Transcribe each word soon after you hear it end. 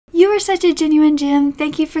such a genuine gem.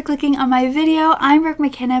 Thank you for clicking on my video. I'm Brooke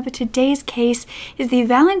McKenna, but today's case is the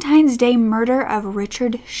Valentine's Day murder of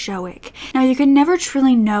Richard Schoeck. Now, you can never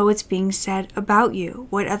truly know what's being said about you,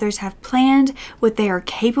 what others have planned, what they are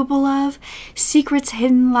capable of, secrets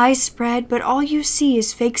hidden, lies spread, but all you see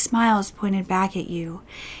is fake smiles pointed back at you.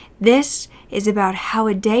 This is about how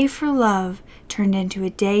a day for love turned into a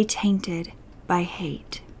day tainted by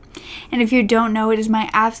hate. And if you don't know, it is my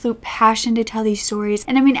absolute passion to tell these stories,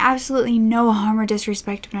 and I mean absolutely no harm or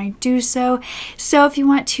disrespect when I do so. So if you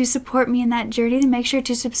want to support me in that journey, then make sure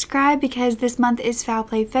to subscribe, because this month is Foul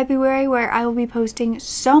Play February, where I will be posting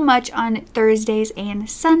so much on Thursdays and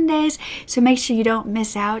Sundays, so make sure you don't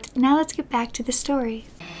miss out. Now let's get back to the story.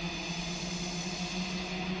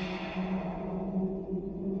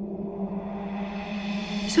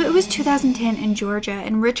 So it was 2010 in Georgia,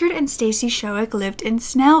 and Richard and Stacy Schoeck lived in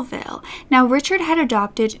Snellville. Now, Richard had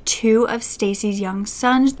adopted two of Stacy's young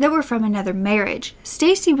sons that were from another marriage.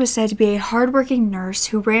 Stacy was said to be a hardworking nurse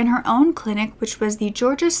who ran her own clinic, which was the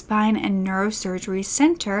Georgia Spine and Neurosurgery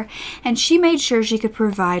Center, and she made sure she could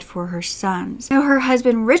provide for her sons. Now, her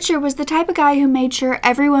husband Richard was the type of guy who made sure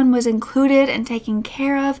everyone was included and taken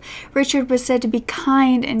care of. Richard was said to be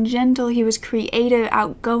kind and gentle. He was creative,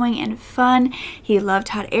 outgoing, and fun. He loved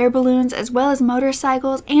hot air balloons as well as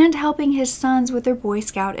motorcycles and helping his sons with their Boy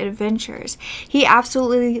Scout adventures. He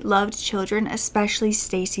absolutely loved children, especially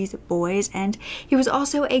Stacy's boys, and he was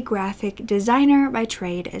also a graphic designer by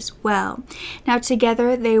trade as well. Now,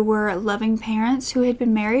 together they were loving parents who had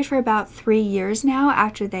been married for about 3 years now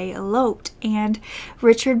after they eloped, and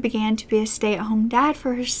Richard began to be a stay-at-home dad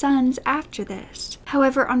for his sons after this.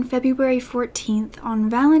 However, on February 14th,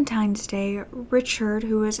 on Valentine's Day, Richard,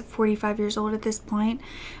 who was 45 years old at this point,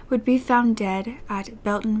 would be found dead at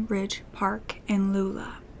Belton Ridge Park in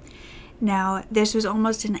Lula. Now, this was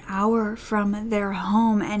almost an hour from their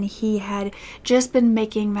home, and he had just been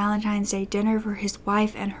making Valentine's Day dinner for his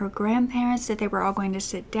wife and her grandparents that they were all going to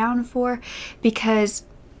sit down for, because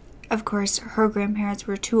of course, her grandparents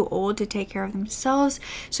were too old to take care of themselves,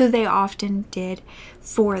 so they often did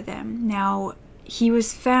for them. Now, he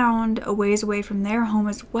was found a ways away from their home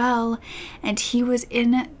as well, and he was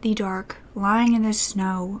in the dark, lying in the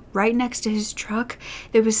snow, right next to his truck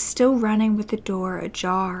that was still running with the door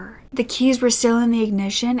ajar. The keys were still in the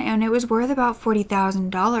ignition, and it was worth about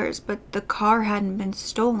 $40,000, but the car hadn't been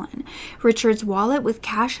stolen. Richard's wallet with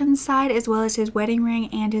cash inside, as well as his wedding ring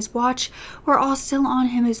and his watch, were all still on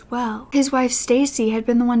him as well. His wife Stacy had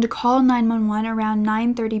been the one to call 911 around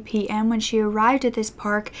 9:30 p.m. when she arrived at this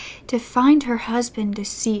park to find her husband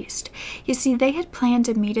deceased. You see, they had planned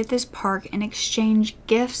to meet at this park and exchange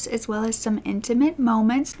gifts as well as some intimate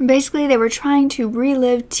moments. Basically, they were trying to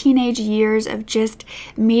relive teenage years of just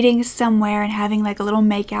meeting somewhere and having like a little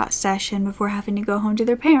make-out session before having to go home to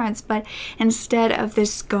their parents. But instead of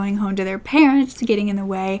this going home to their parents getting in the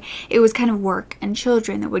way, it was kind of work and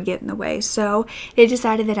children that would get in the way. So they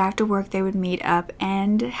decided that after work they would meet up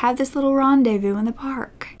and have this little rendezvous in the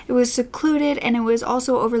park. It was secluded, and it was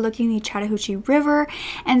also overlooking the Chattahoochee River,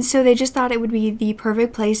 and so they just thought it would be the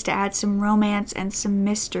perfect place to add some romance and some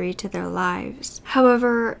mystery to their lives.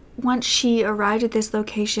 However, once she arrived at this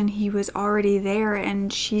location, he was already there,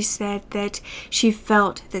 and she said that she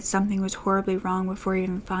felt that something was horribly wrong before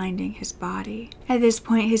even finding his body. At this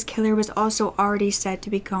point, his killer was also already said to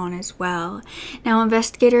be gone as well. Now,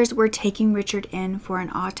 investigators were taking Richard in for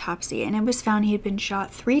an autopsy, and it was found he had been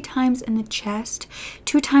shot 3 times in the chest,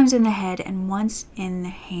 2 times in the head, and once in the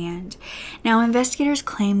hand. Now, investigators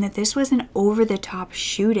claim that this was an over-the-top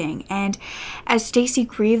shooting, and as Stacy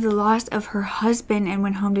grieved the loss of her husband and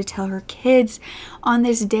went home to tell her kids on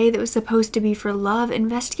this day that was supposed to be for love,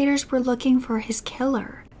 investigators were looking for his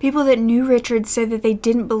killer. People that knew Richard said that they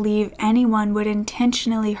didn't believe anyone would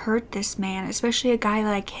intentionally hurt this man, especially a guy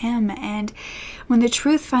like him, and when the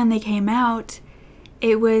truth finally came out,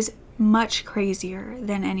 it was much crazier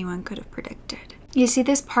than anyone could have predicted. You see,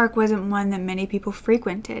 this park wasn't one that many people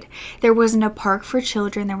frequented. There wasn't a park for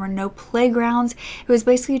children, there were no playgrounds. It was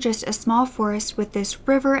basically just a small forest with this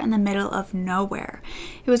river in the middle of nowhere.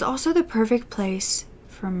 It was also the perfect place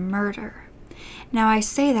for murder. Now, I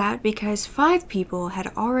say that because 5 people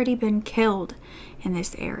had already been killed in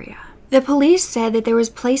this area. The police said that there was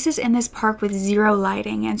places in this park with zero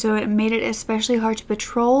lighting, and so it made it especially hard to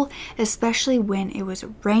patrol, especially when it was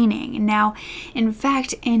raining. Now, in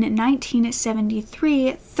fact, in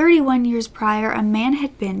 1973, 31 years prior, a man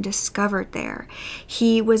had been discovered there.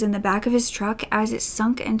 He was in the back of his truck as it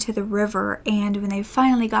sunk into the river, and when they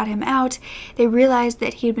finally got him out, they realized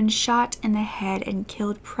that he had been shot in the head and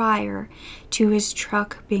killed prior to his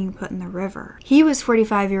truck being put in the river. He was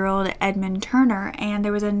 45-year-old Edmund Turner, and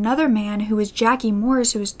there was another man who was Jackie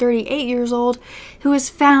Morris, who was 38 years old, who was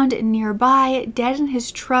found nearby, dead in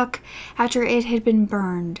his truck after it had been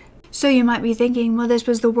burned. So you might be thinking, well, this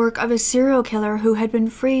was the work of a serial killer who had been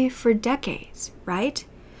free for decades, right?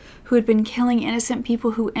 Who had been killing innocent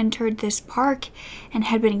people who entered this park and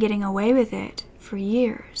had been getting away with it for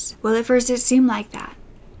years. Well, at first it seemed like that.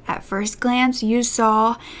 At first glance, you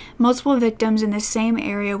saw multiple victims in the same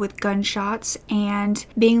area with gunshots and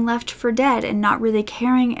being left for dead and not really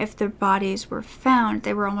caring if their bodies were found.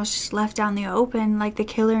 They were almost just left out in the open, like the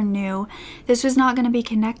killer knew this was not going to be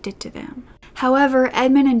connected to them. However,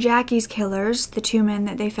 Edmund and Jackie's killers, the two men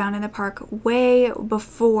that they found in the park way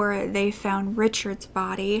before they found Richard's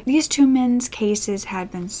body, these two men's cases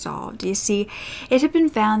had been solved. You see, it had been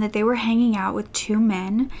found that they were hanging out with two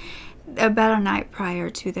men about a night prior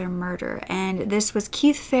to their murder, and this was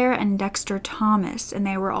Keith Fair and Dexter Thomas, and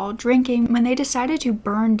they were all drinking when they decided to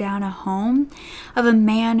burn down a home of a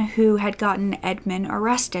man who had gotten Edmund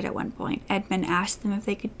arrested at one point. Edmund asked them if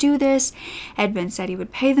they could do this. Edmund said he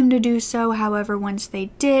would pay them to do so. However, once they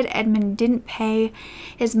did, Edmund didn't pay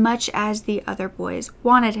as much as the other boys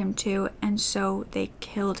wanted him to, and so they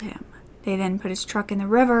killed him. They then put his truck in the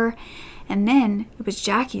river, and then it was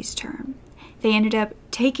Jackie's turn. They ended up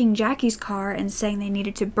taking Jackie's car and saying they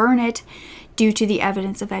needed to burn it due to the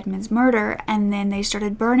evidence of Edmund's murder, and then they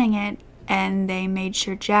started burning it, and they made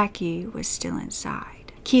sure Jackie was still inside.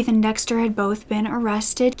 Keith and Dexter had both been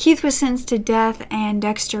arrested. Keith was sentenced to death and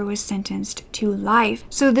Dexter was sentenced to life.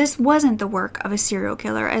 So this wasn't the work of a serial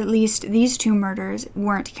killer. At least these two murders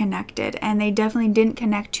weren't connected, and they definitely didn't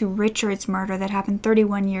connect to Richard's murder that happened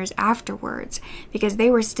 31 years afterwards because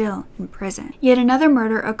they were still in prison. Yet another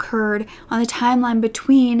murder occurred on the timeline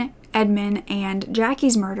between Edmund and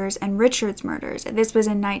Jackie's murders and Richard's murders. This was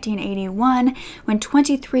in 1981 when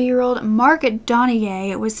 23-year-old Mark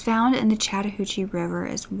Donnier was found in the Chattahoochee River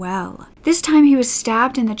as well. This time he was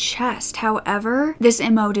stabbed in the chest. However, this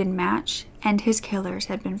MO didn't match, and his killers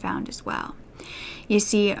had been found as well. You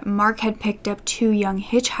see, Mark had picked up two young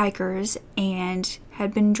hitchhikers and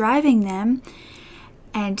had been driving them,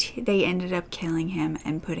 and they ended up killing him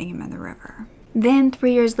and putting him in the river. Then,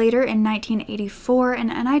 3 years later, in 1984, an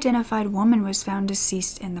unidentified woman was found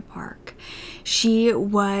deceased in the park. She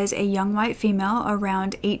was a young white female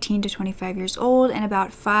around 18 to 25 years old and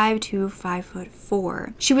about 5 to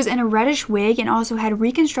 5'4". She was in a reddish wig and also had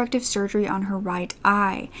reconstructive surgery on her right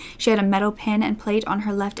eye. She had a metal pin and plate on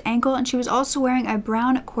her left ankle, and she was also wearing a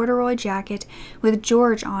brown corduroy jacket with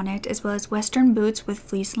George on it, as well as western boots with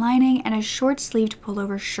fleece lining and a short-sleeved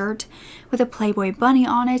pullover shirt with a Playboy bunny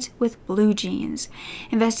on it with blue jeans.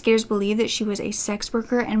 Investigators believe that she was a sex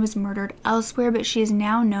worker and was murdered elsewhere, but she is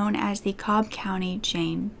now known as the Cobb County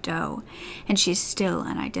Jane Doe, and she's still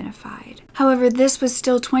unidentified. However, this was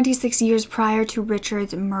still 26 years prior to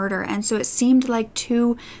Richard's murder, and so it seemed like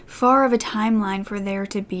too far of a timeline for there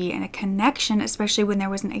to be a connection, especially when there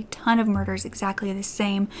wasn't a ton of murders exactly the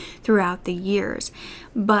same throughout the years.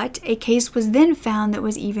 But a case was then found that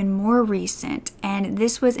was even more recent, and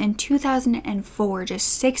this was in 2004, just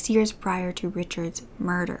 6 years prior to Richard's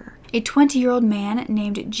murder. A 20-year-old man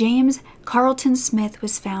named James Carlton Smith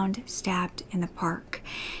was found stabbed in the park.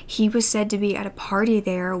 He was said to be at a party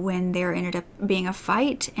there when there ended up being a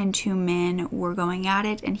fight and two men were going at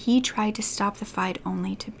it, and he tried to stop the fight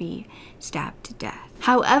only to be stabbed to death.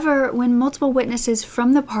 However, when multiple witnesses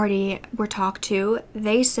from the party were talked to,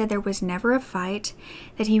 they said there was never a fight,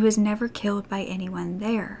 that he was never killed by anyone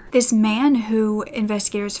there. This man, who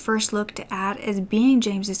investigators first looked at as being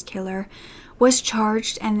James's killer, was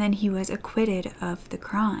charged and then he was acquitted of the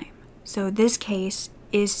crime. So this case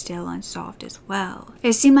is still unsolved as well.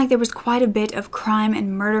 It seemed like there was quite a bit of crime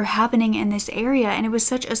and murder happening in this area, and it was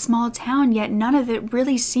such a small town, yet none of it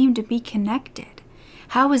really seemed to be connected.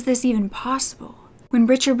 How was this even possible? When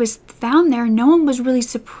Richard was found there, no one was really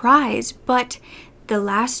surprised, but the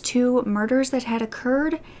last two murders that had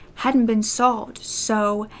occurred hadn't been solved,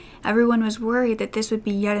 so everyone was worried that this would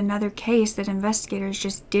be yet another case that investigators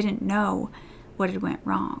just didn't know what had went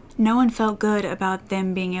wrong. No one felt good about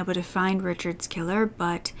them being able to find Richard's killer,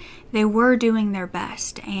 but they were doing their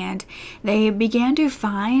best, and they began to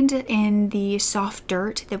find in the soft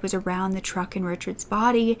dirt that was around the truck and Richard's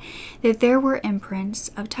body that there were imprints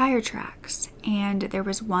of tire tracks. And there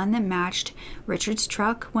was one that matched Richard's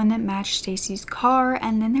truck, one that matched Stacy's car,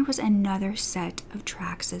 and then there was another set of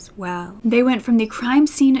tracks as well. They went from the crime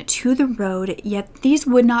scene to the road, yet these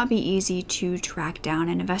would not be easy to track down,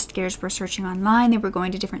 and investigators were searching online, they were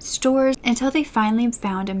going to different stores, until they finally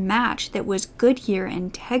found a match that was Goodyear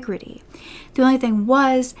integrity. The only thing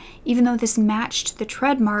was, even though this matched the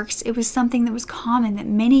tread marks, it was something that was common that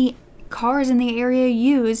many cars in the area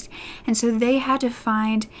used, and so they had to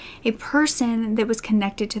find a person that was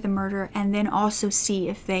connected to the murder and then also see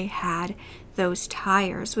if they had those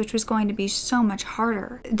tires, which was going to be so much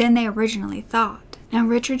harder than they originally thought. Now,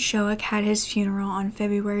 Richard Schoeck had his funeral on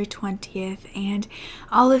February 20th, and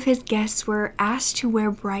all of his guests were asked to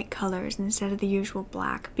wear bright colors instead of the usual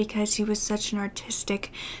black because he was such an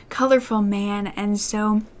artistic, colorful man, and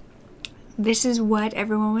so this is what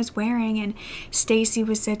everyone was wearing, and Stacy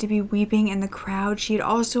was said to be weeping in the crowd. She had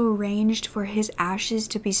also arranged for his ashes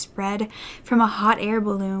to be spread from a hot air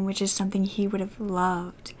balloon, which is something he would have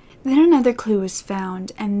loved. Then another clue was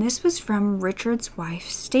found, and this was from Richard's wife,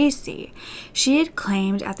 Stacy. She had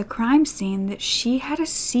claimed at the crime scene that she had a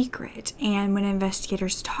secret, and when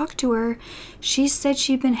investigators talked to her, she said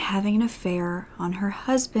she'd been having an affair on her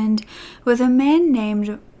husband with a man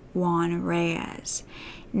named Juan Reyes.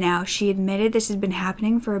 Now, she admitted this had been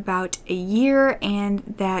happening for about a year, and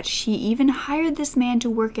that she even hired this man to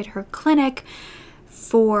work at her clinic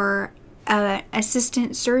for an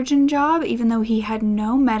assistant surgeon job, even though he had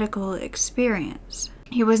no medical experience.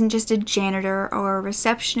 He wasn't just a janitor or a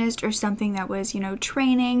receptionist or something that was,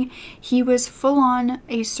 training. He was full-on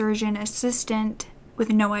a surgeon assistant with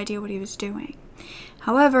no idea what he was doing.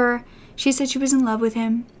 However, she said she was in love with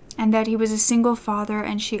him, and that he was a single father,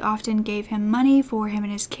 and she often gave him money for him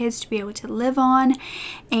and his kids to be able to live on,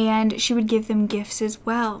 and she would give them gifts as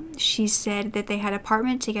well. She said that they had an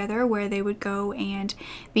apartment together where they would go and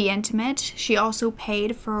be intimate. She also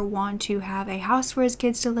paid for Juan to have a house for his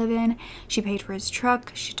kids to live in. She paid for his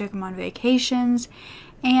truck. She took him on vacations,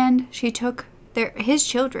 and she took his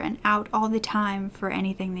children out all the time for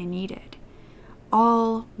anything they needed.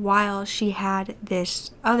 All while she had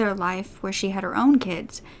this other life where she had her own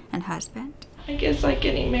kids and husband. I guess like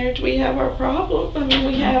any marriage, we have our problems. I mean,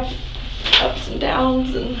 we have ups and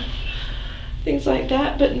downs and things like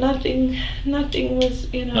that, but nothing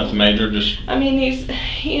was, Nothing major, just... I mean,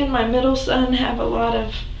 he and my middle son have a lot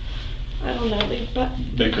of, I don't know,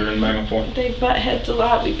 bickering back and forth. They butt heads a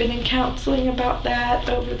lot. We've been in counseling about that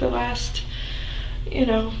over the last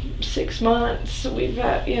 6 months. We've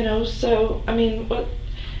so I mean,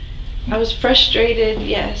 I was frustrated,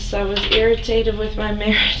 yes. I was irritated with my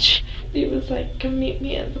marriage. He was like, come meet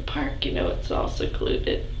me at the park, it's all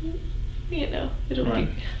secluded. It'll right.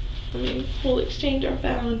 We'll exchange our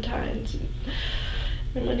Valentines.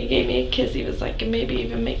 And when he gave me a kiss, he was like, and maybe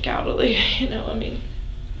even make out a little,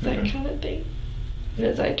 that kind of thing. And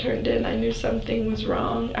as I turned in, I knew something was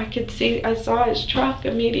wrong. I saw his truck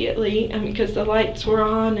immediately, because the lights were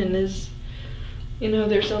on, and there's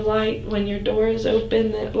a light when your door is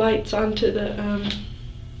open that lights onto the,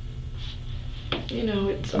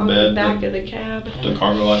 it's on the back of the cab. The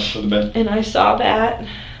cargo lights for the bed. And I saw that,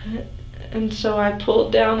 and so I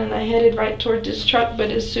pulled down and I headed right towards his truck,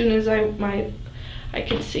 but as soon as I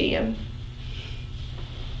could see him.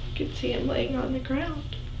 I could see him laying on the ground.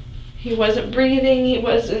 He wasn't breathing,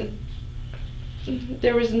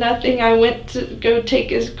 there was nothing. I went to go take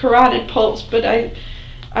his carotid pulse, but I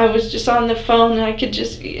was just on the phone, and I could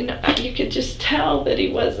just, you could just tell that he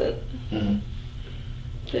wasn't,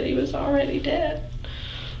 that he was already dead.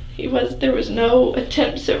 There was no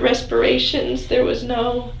attempts at respirations, there was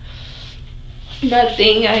nothing.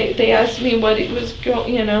 They asked me what it was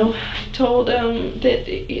going, I told them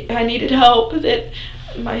that I needed help, that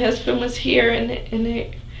my husband was here,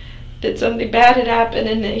 and that something bad had happened,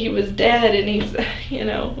 and that he was dead, and he's,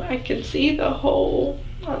 I could see the hole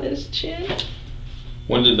on his chin.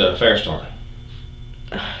 When did the affair start?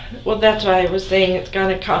 Well, that's why I was saying it's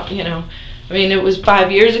gonna come, it was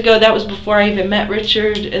 5 years ago. That was before I even met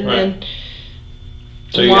Richard, and right.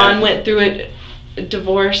 Then Juan went through a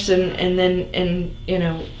divorce, and then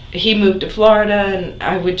he moved to Florida, and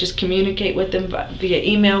I would just communicate with him via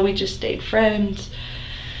email. We just stayed friends,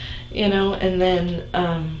 and then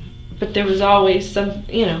but there was always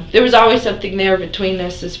something there between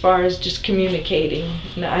us as far as just communicating.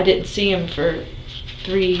 I didn't see him for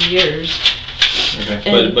 3 years.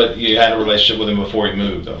 Okay, but you had a relationship with him before he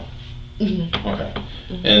moved, though. Okay.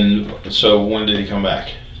 And so when did he come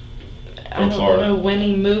back? I don't know when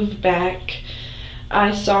he moved back.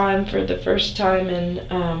 I saw him for the first time in,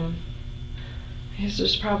 I guess it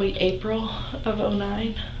was probably April of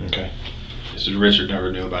 '09. Okay. So Richard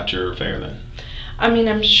never knew about your affair then? I mean,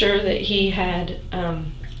 I'm sure that he had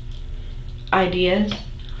ideas.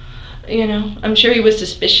 You know, I'm sure he was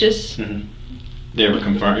suspicious. Did they ever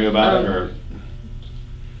confront you about it, or?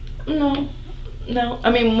 No.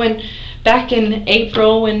 I mean, when back in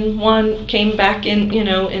April, when Juan came back in, you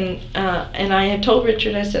know, and I had told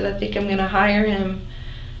Richard, I said, I think I'm going to hire him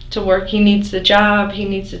to work. He needs the job. He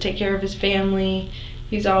needs to take care of his family.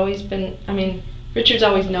 He's always been, I mean, Richard's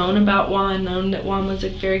always known about Juan, known that Juan was a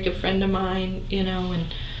very good friend of mine, you know,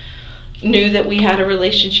 and knew that we had a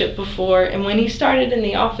relationship before. And when he started in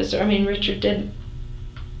the office, I mean, Richard did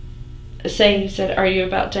say, he said, "Are you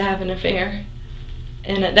about to have an affair?"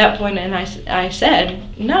 And at that point, and I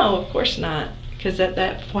said, "No, of course not," because at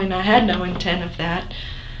that point I had no intent of that.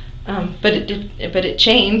 But it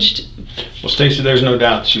changed. Well, Stacy, there's no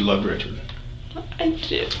doubt that you love Richard. I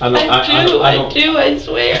do. I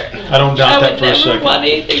swear. I don't doubt that for a second. I would never want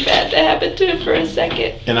anything bad to happen to him for a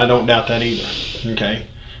second. And I don't doubt that either. Okay?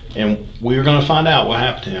 And we're going to find out what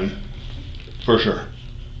happened to him. For sure.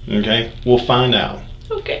 Okay? We'll find out.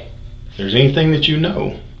 Okay. If there's anything that you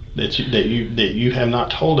know that you have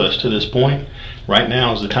not told us to this point, right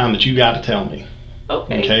now is the time that you got to tell me.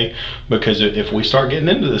 Okay? Because if we start getting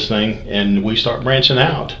into this thing and we start branching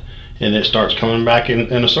out and it starts coming back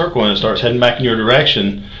in a circle and it starts heading back in your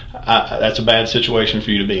direction, that's a bad situation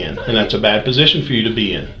for you to be in. And that's a bad position for you to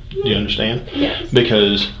be in. Do you understand? Yes.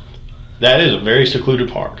 Because that is a very secluded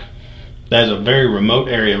park. That is a very remote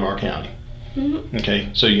area of our county. Mm-hmm. Okay?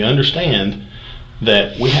 So you understand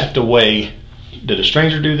that we have to weigh, did a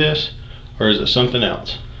stranger do this or is it something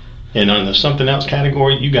else? And on the something else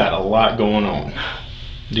category, you got a lot going on.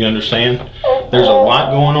 Do you understand? There's a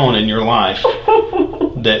lot going on in your life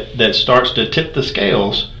that starts to tip the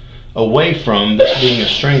scales away from this being a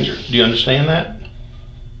stranger. Do you understand that?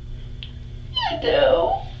 I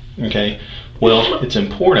do. Okay. Well, it's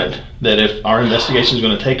important that if our investigation is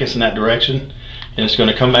going to take us in that direction and it's going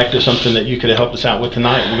to come back to something that you could have helped us out with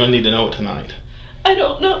tonight, we're going to need to know it tonight. I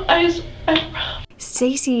don't know.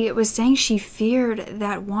 Stacy was saying she feared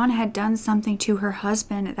that Juan had done something to her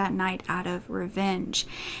husband that night out of revenge.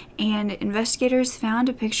 And investigators found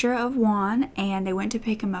a picture of Juan and they went to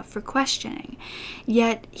pick him up for questioning.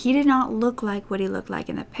 Yet he did not look like what he looked like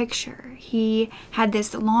in the picture. He had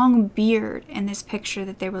this long beard in this picture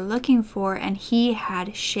that they were looking for, and he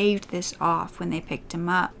had shaved this off when they picked him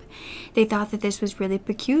up. They thought that this was really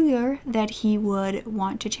peculiar that he would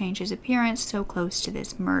want to change his appearance so close to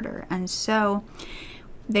this murder, and so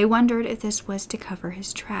they wondered if this was to cover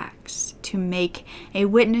his tracks, to make a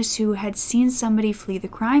witness who had seen somebody flee the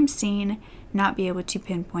crime scene not be able to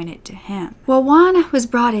pinpoint it to him. Well, Juan was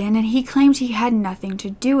brought in and he claimed he had nothing to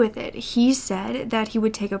do with it. He said that he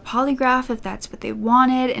would take a polygraph if that's what they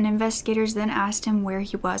wanted, and investigators then asked him where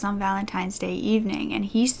he was on Valentine's Day evening, and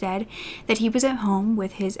he said that he was at home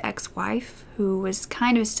with his ex-wife, who was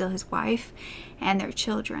kind of still his wife, and their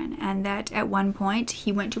children, and that at one point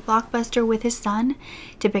he went to Blockbuster with his son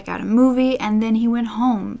to pick out a movie, and then he went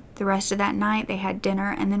home. The rest of that night they had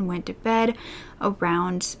dinner and then went to bed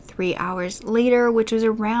around 3 hours later, which was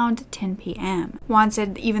around 10 p.m. Juan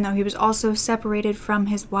said even though he was also separated from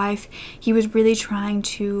his wife, he was really trying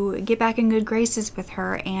to get back in good graces with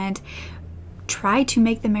her and try to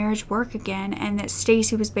make the marriage work again, and that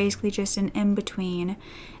Stacy was basically just an in-between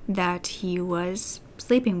that he was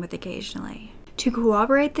sleeping with occasionally. To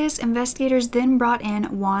corroborate this, investigators then brought in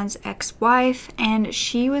Juan's ex-wife, and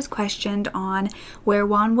she was questioned on where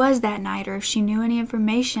Juan was that night or if she knew any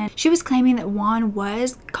information. She was claiming that Juan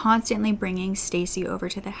was constantly bringing Stacy over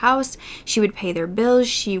to the house. She would pay their bills,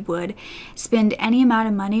 she would spend any amount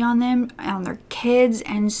of money on them, on their kids,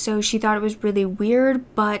 and so she thought it was really weird,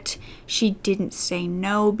 but she didn't say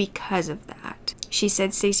no because of that. She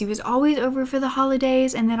said Stacy was always over for the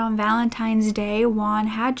holidays, and that on Valentine's Day, Juan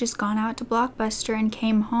had just gone out to Blockbuster and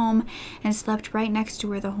came home and slept right next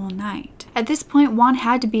to her the whole night. At this point, Juan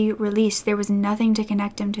had to be released. There was nothing to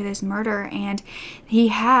connect him to this murder, and he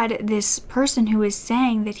had this person who was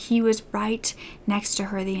saying that he was right next to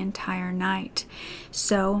her the entire night.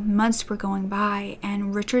 So months were going by,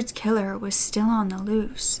 and Richard's killer was still on the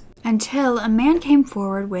loose, until a man came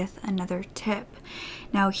forward with another tip.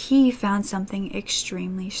 Now, he found something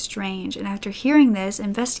extremely strange, and after hearing this,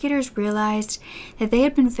 investigators realized that they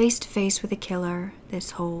had been face to face with a killer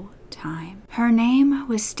this whole time. Her name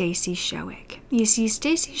was Stacy Schoeck. You see,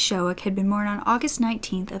 Stacy Schoeck had been born on August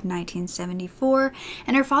 19th of 1974,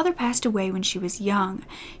 and her father passed away when she was young.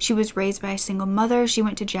 She was raised by a single mother. She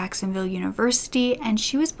went to Jacksonville University, and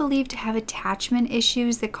she was believed to have attachment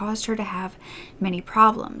issues that caused her to have many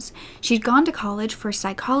problems. She'd gone to college for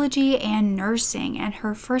psychology and nursing, and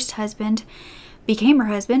her first husband became her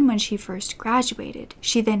husband when she first graduated.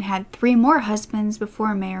 She then had 3 more husbands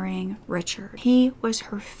before marrying Richard. He was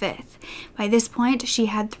her 5th. By this point, she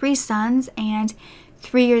had 3 sons, and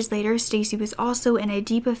 3 years later, Stacy was also in a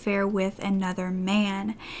deep affair with another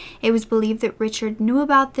man. It was believed that Richard knew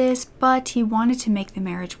about this, but he wanted to make the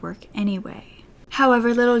marriage work anyway.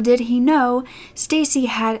 However, little did he know, Stacy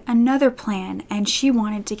had another plan, and she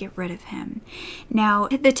wanted to get rid of him. Now,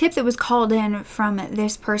 the tip that was called in from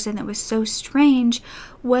this person that was so strange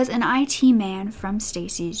was an IT man from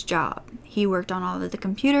Stacy's job. He worked on all of the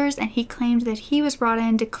computers, and he claimed that he was brought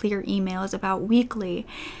in to clear emails about weekly,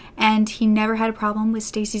 and he never had a problem with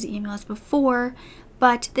Stacy's emails before.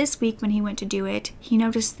 But this week when he went to do it, he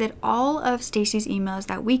noticed that all of Stacy's emails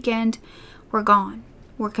that weekend were gone.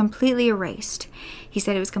 Were completely erased. He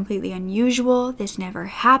said it was completely unusual, this never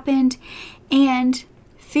happened, and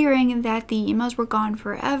fearing that the emails were gone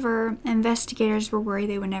forever, investigators were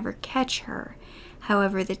worried they would never catch her.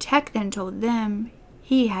 However, the tech then told them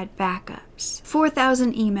he had backups.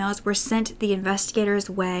 4,000 emails were sent the investigators'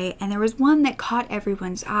 way, and there was one that caught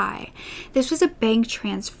everyone's eye. This was a bank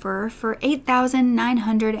transfer for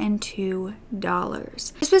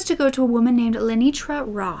 $8,902. This was to go to a woman named Lenitra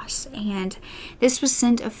Ross, and this was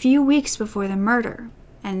sent a few weeks before the murder.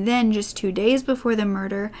 And then, just 2 days before the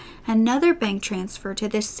murder, another bank transfer to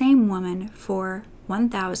this same woman for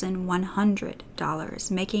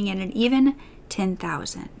 $1,100, making it an even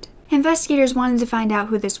 $10,000. Investigators wanted to find out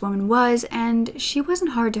who this woman was, and she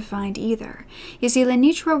wasn't hard to find either. You see,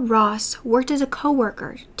 Lenitra Ross worked as a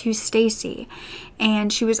co-worker to Stacy,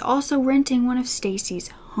 and she was also renting one of Stacy's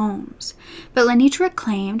homes. But Lenitra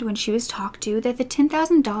claimed when she was talked to that the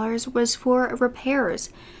 $10,000 was for repairs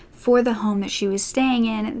for the home that she was staying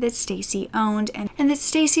in that Stacy owned, and that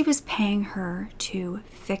Stacy was paying her to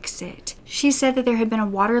fix it. She said that there had been a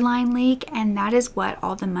water line leak, and that is what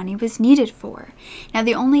all the money was needed for. Now,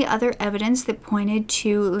 the only other evidence that pointed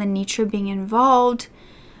to Lenitra being involved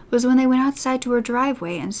was when they went outside to her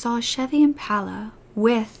driveway and saw a Chevy Impala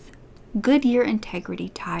with Goodyear Integrity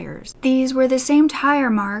tires. These were the same tire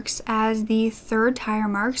marks as the 3rd tire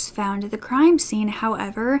marks found at the crime scene.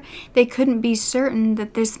 However, they couldn't be certain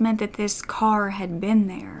that this meant that this car had been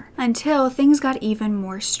there until things got even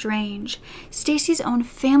more strange. Stacy's own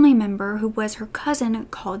family member, who was her cousin,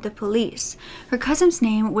 called the police. Her cousin's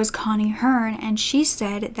name was Connie Hearn, and she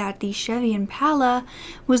said that the Chevy Impala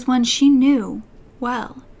was one she knew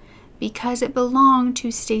well, because it belonged to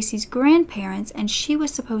Stacy's grandparents, and she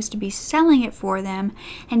was supposed to be selling it for them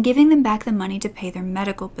and giving them back the money to pay their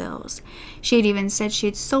medical bills. She had even said she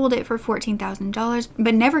had sold it for $14,000,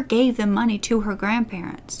 but never gave the money to her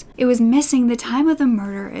grandparents. It was missing the time of the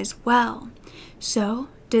murder as well. So,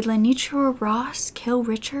 did Lenitra Ross kill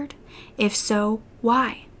Richard? If so,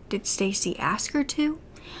 why? Did Stacy ask her to?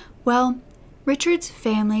 Well, Richard's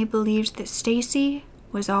family believed that Stacy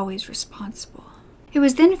was always responsible. It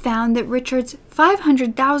was then found that Richard's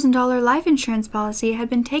 $500,000 life insurance policy had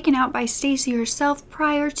been taken out by Stacy herself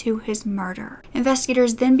prior to his murder.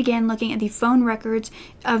 Investigators then began looking at the phone records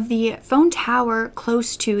of the phone tower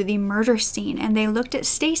close to the murder scene, and they looked at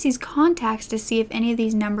Stacy's contacts to see if any of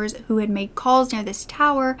these numbers who had made calls near this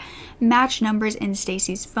tower matched numbers in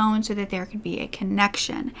Stacy's phone so that there could be a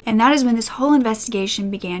connection. And that is when this whole investigation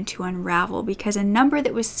began to unravel, because a number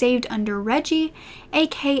that was saved under Reggie,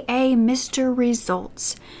 aka Mr.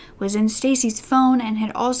 Results, was in Stacy's phone and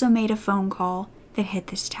had also made a phone call that hit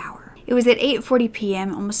this tower. It was at 8:40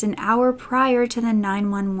 p.m., almost an hour prior to the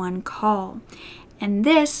 911 call. And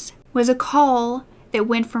this was a call that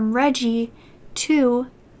went from Reggie to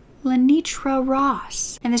Lenitra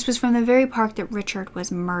Ross. And this was from the very park that Richard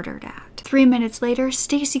was murdered at. 3 minutes later,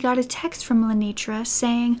 Stacy got a text from Lenitra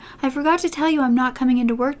saying, "I forgot to tell you I'm not coming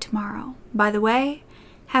into work tomorrow. By the way,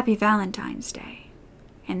 happy Valentine's Day."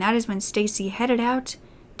 And that is when Stacy headed out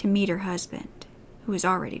to meet her husband, who was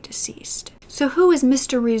already deceased. So who was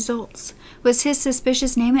Mr. Results? Was his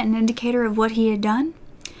suspicious name an indicator of what he had done?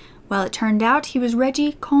 Well, it turned out he was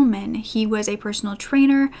Reggie Coleman. He was a personal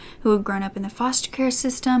trainer who had grown up in the foster care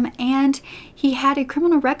system, and he had a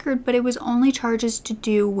criminal record, but it was only charges to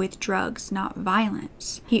do with drugs, not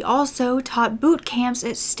violence. He also taught boot camps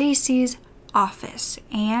at Stacy's office,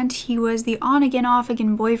 and he was the on-again,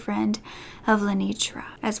 off-again boyfriend of Lenitra,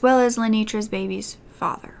 as well as Lenitra's baby's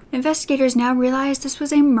father. Investigators now realized this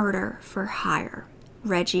was a murder for hire.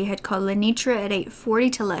 Reggie had called Lenitra at 8:40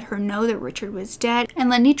 to let her know that Richard was dead,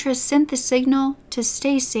 and Lenitra sent the signal to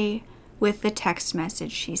Stacy with the text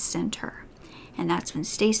message she sent her. And that's when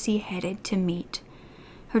Stacy headed to meet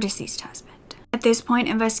her deceased husband. At this point,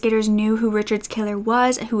 investigators knew who Richard's killer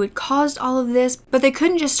was, who had caused all of this, but they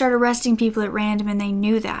couldn't just start arresting people at random, and they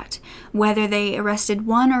knew that. Whether they arrested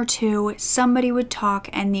one or two, somebody would talk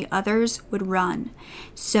and the others would run.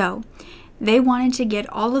 So they wanted to get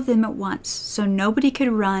all of them at once, so nobody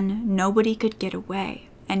could run, nobody could get away,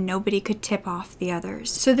 and nobody could tip off the others.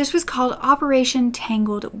 So this was called Operation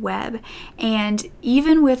Tangled Web, and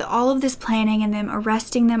even with all of this planning and them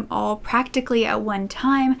arresting them all practically at one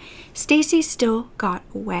time, Stacy still got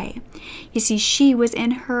away. You see, she was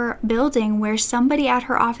in her building where somebody at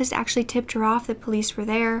her office actually tipped her off that police were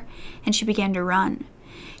there, and she began to run.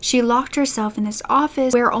 She locked herself in this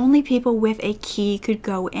office where only people with a key could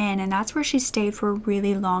go in, and that's where she stayed for a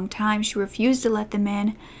really long time. She refused to let them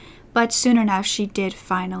in, but soon enough she did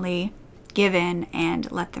finally give in and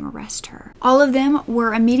let them arrest her. All of them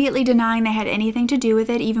were immediately denying they had anything to do with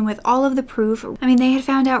it, even with all of the proof. I mean, they had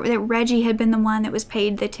found out that Reggie had been the one that was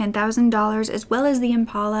paid the $10,000 as well as the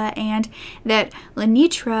Impala, and that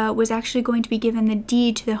Lenitra was actually going to be given the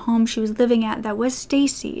deed to the home she was living at that was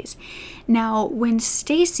Stacy's. Now, when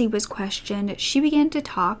Stacy was questioned, she began to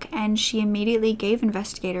talk, and she immediately gave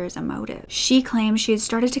investigators a motive. She claimed she had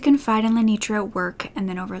started to confide in Lenitra at work and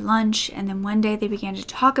then over lunch, and then one day they began to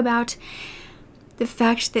talk about the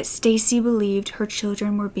fact that Stacy believed her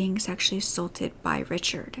children were being sexually assaulted by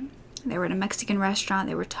Richard. They were at a Mexican restaurant,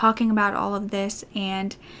 they were talking about all of this,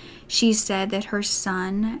 and she said that her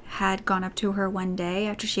son had gone up to her one day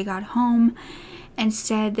after she got home and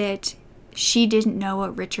said that she didn't know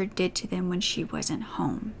what Richard did to them when she wasn't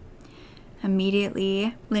home.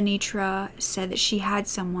 Immediately, Lenitra said that she had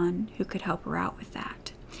someone who could help her out with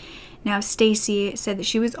that. Now, Stacy said that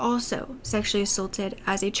she was also sexually assaulted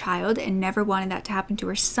as a child and never wanted that to happen to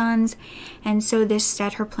her sons, and so this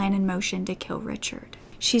set her plan in motion to kill Richard.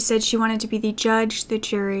 She said she wanted to be the judge, the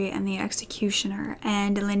jury, and the executioner,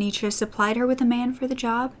 and Lenitra supplied her with a man for the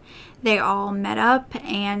job. They all met up,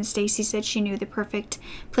 and Stacy said she knew the perfect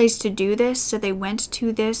place to do this, so they went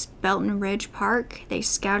to this Belton Ridge Park. They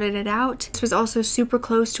scouted it out. This was also super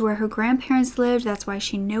close to where her grandparents lived, that's why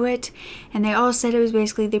she knew it, and they all said it was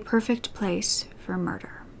basically the perfect place for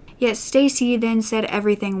murder. Yet Stacy then said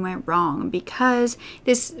everything went wrong because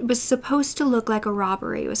this was supposed to look like a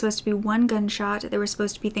robbery. It was supposed to be one gunshot. There were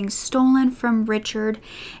supposed to be things stolen from Richard,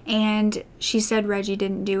 and she said Reggie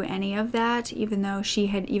didn't do any of that, even though she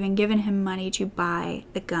had even given him money to buy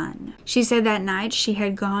the gun. She said that night she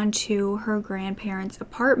had gone to her grandparents'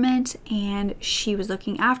 apartment and she was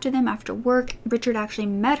looking after them after work. Richard actually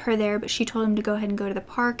met her there, but she told him to go ahead and go to the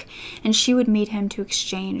park, and she would meet him to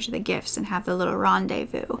exchange the gifts and have the little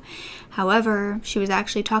rendezvous. However, she was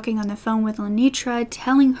actually talking on the phone with Lenitra,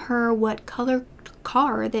 telling her what color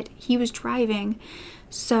car that he was driving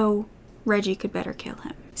so Reggie could better kill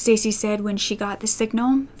him. Stacy said when she got the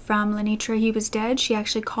signal from Lenitra he was dead, she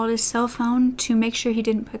actually called his cell phone to make sure he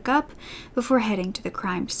didn't pick up before heading to the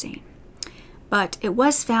crime scene. But it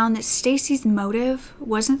was found that Stacy's motive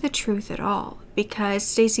wasn't the truth at all, because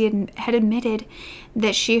Stacy had admitted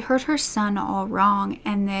that she heard her son all wrong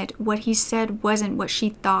and that what he said wasn't what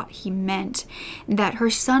she thought he meant. That her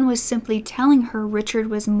son was simply telling her Richard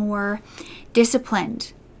was more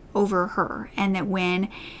disciplined over her, and that when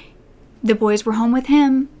the boys were home with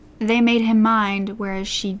him, they made him mind, whereas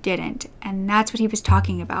she didn't. And that's what he was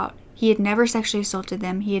talking about. He had never sexually assaulted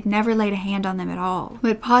them. He had never laid a hand on them at all.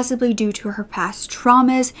 But possibly due to her past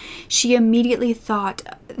traumas, she immediately thought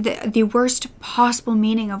the worst possible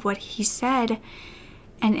meaning of what he said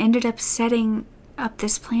and ended up setting up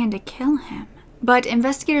this plan to kill him. But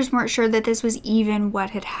investigators weren't sure that this was even what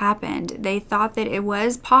had happened. They thought that it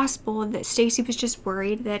was possible that Stacy was just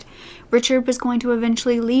worried that Richard was going to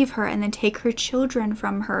eventually leave her and then take her children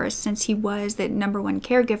from her, since he was the #1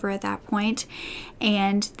 caregiver at that point,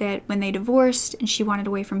 and that when they divorced and she wanted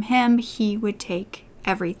away from him, he would take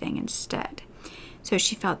everything instead. So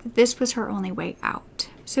she felt that this was her only way out.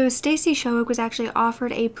 So Stacy Schoeck was actually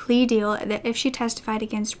offered a plea deal that if she testified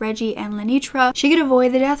against Reggie and Lenitra, she could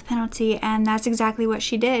avoid the death penalty, and that's exactly what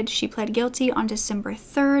she did. She pled guilty on December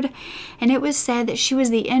 3rd, and it was said that she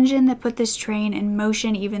was the engine that put this train in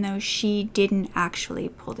motion, even though she didn't actually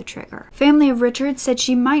pull the trigger. Family of Richard said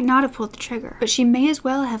she might not have pulled the trigger, but she may as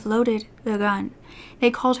well have loaded the gun.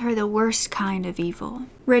 They called her the worst kind of evil.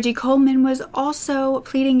 Reggie Coleman was also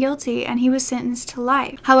pleading guilty, and he was sentenced to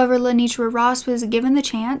life. However, Lenitra Ross was given the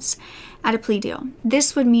chance at a plea deal.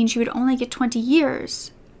 This would mean she would only get 20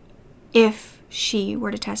 years if she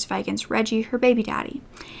were to testify against Reggie, her baby daddy.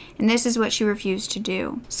 And this is what she refused to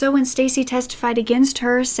do. So when Stacy testified against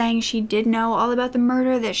her, saying she did know all about the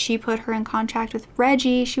murder, that she put her in contact with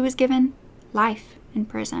Reggie, she was given life in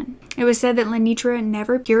prison. It was said that Lenitra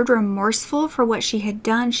never appeared remorseful for what she had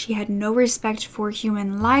done. She had no respect for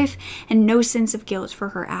human life and no sense of guilt for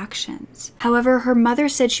her actions. However, her mother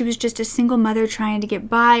said she was just a single mother trying to get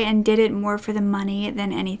by and did it more for the money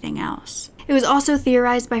than anything else. It was also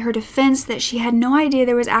theorized by her defense that she had no idea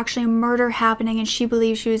there was actually a murder happening, and she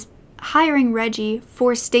believed she was hiring Reggie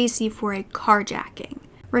for Stacy for a carjacking.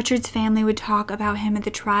 Richard's family would talk about him at the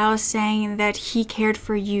trial, saying that he cared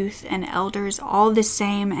for youth and elders all the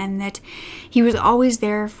same, and that he was always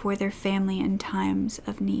there for their family in times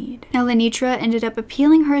of need. Now, Lenitra ended up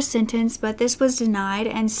appealing her sentence, but this was denied,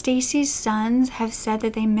 and Stacy's sons have said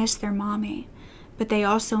that they miss their mommy, but they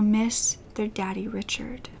also miss their daddy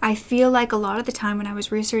Richard. I feel like a lot of the time when I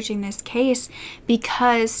was researching this case,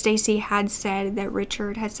 because Stacy had said that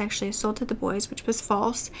Richard had sexually assaulted the boys, which was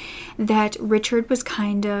false, that Richard was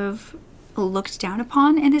kind of looked down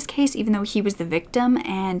upon in this case, even though he was the victim.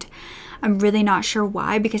 And I'm really not sure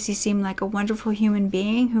why, because he seemed like a wonderful human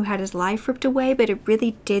being who had his life ripped away, but it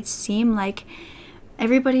really did seem like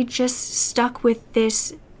everybody just stuck with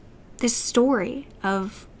this story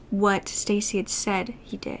of what Stacy had said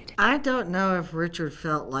he did. I don't know if Richard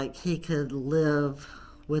felt like he could live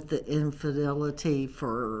with the infidelity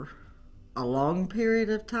for a long period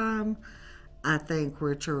of time. I think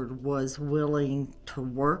Richard was willing to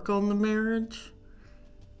work on the marriage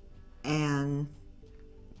and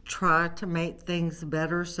try to make things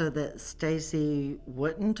better so that Stacy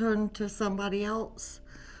wouldn't turn to somebody else.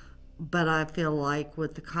 But I feel like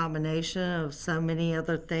with the combination of so many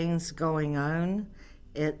other things going on,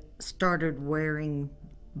 it started wearing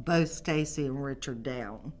both Stacy and Richard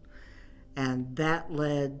down, and that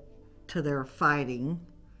led to their fighting,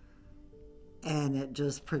 and it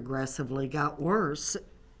just progressively got worse.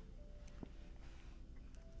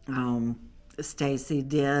 Stacy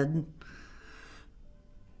did,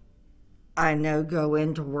 I know, go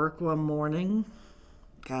into work one morning,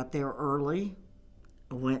 got there early,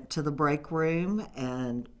 went to the break room,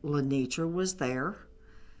 and Lenitra was there.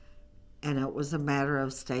 And it was a matter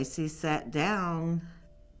of Stacy sat down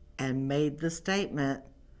and made the statement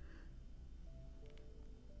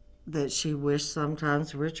that she wished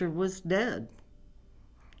sometimes Richard was dead.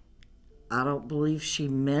 I don't believe she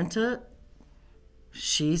meant it.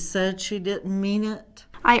 She said she didn't mean it.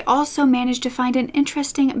 I also managed to find an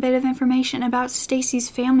interesting bit of information about Stacy's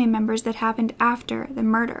family members that happened after the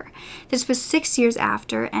murder. This was 6 years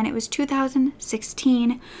after, and it was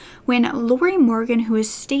 2016 when Lori Morgan, who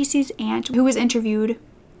is Stacy's aunt, who was interviewed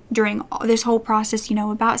during this whole process,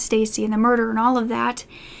 about Stacy and the murder and all of that,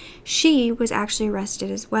 she was actually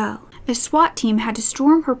arrested as well. A SWAT team had to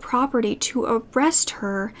storm her property to arrest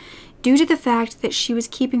her due to the fact that she was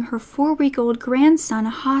keeping her 4-week-old grandson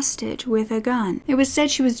hostage with a gun. It was said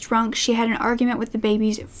she was drunk, she had an argument with the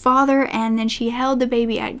baby's father, and then she held the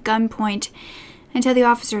baby at gunpoint until the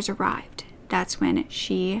officers arrived. That's when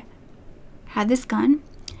she had this gun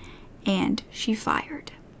and she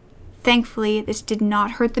fired. Thankfully, this did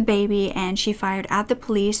not hurt the baby, and she fired at the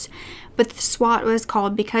police, but the SWAT was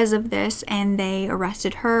called because of this, and they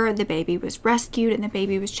arrested her. The baby was rescued, and the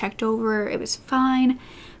baby was checked over. It was fine.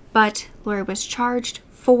 But Lori was charged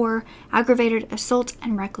for aggravated assault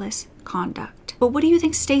and reckless conduct. But what do you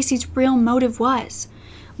think Stacy's real motive was?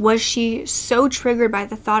 Was she so triggered by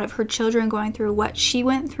the thought of her children going through what she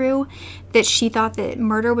went through that she thought that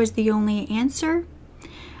murder was the only answer?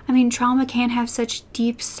 I mean, trauma can have such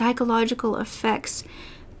deep psychological effects,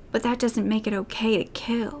 but that doesn't make it okay to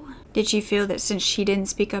kill. Did she feel that since she didn't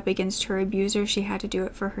speak up against her abuser, she had to do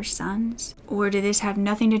it for her sons? Or did this have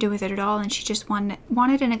nothing to do with it at all, and she just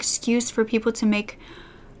wanted an excuse for people to make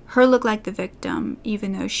her look like the victim,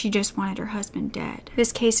 even though she just wanted her husband dead?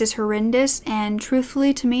 This case is horrendous, and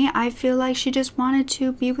truthfully to me, I feel like she just wanted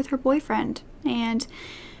to be with her boyfriend and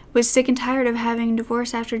was sick and tired of having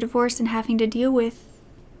divorce after divorce and having to deal with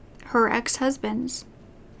her ex-husbands.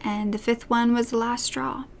 And the 5th one was the last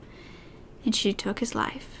straw, and she took his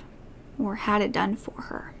life. Or had it done for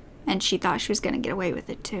her, and she thought she was going to get away with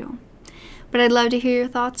it too. But I'd love to hear your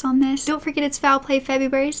thoughts on this. Don't forget it's Foul Play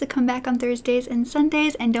February, so come back on Thursdays and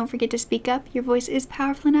Sundays, and don't forget to speak up. Your voice is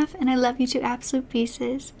powerful enough, and I love you to absolute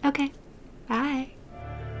pieces. Okay, bye.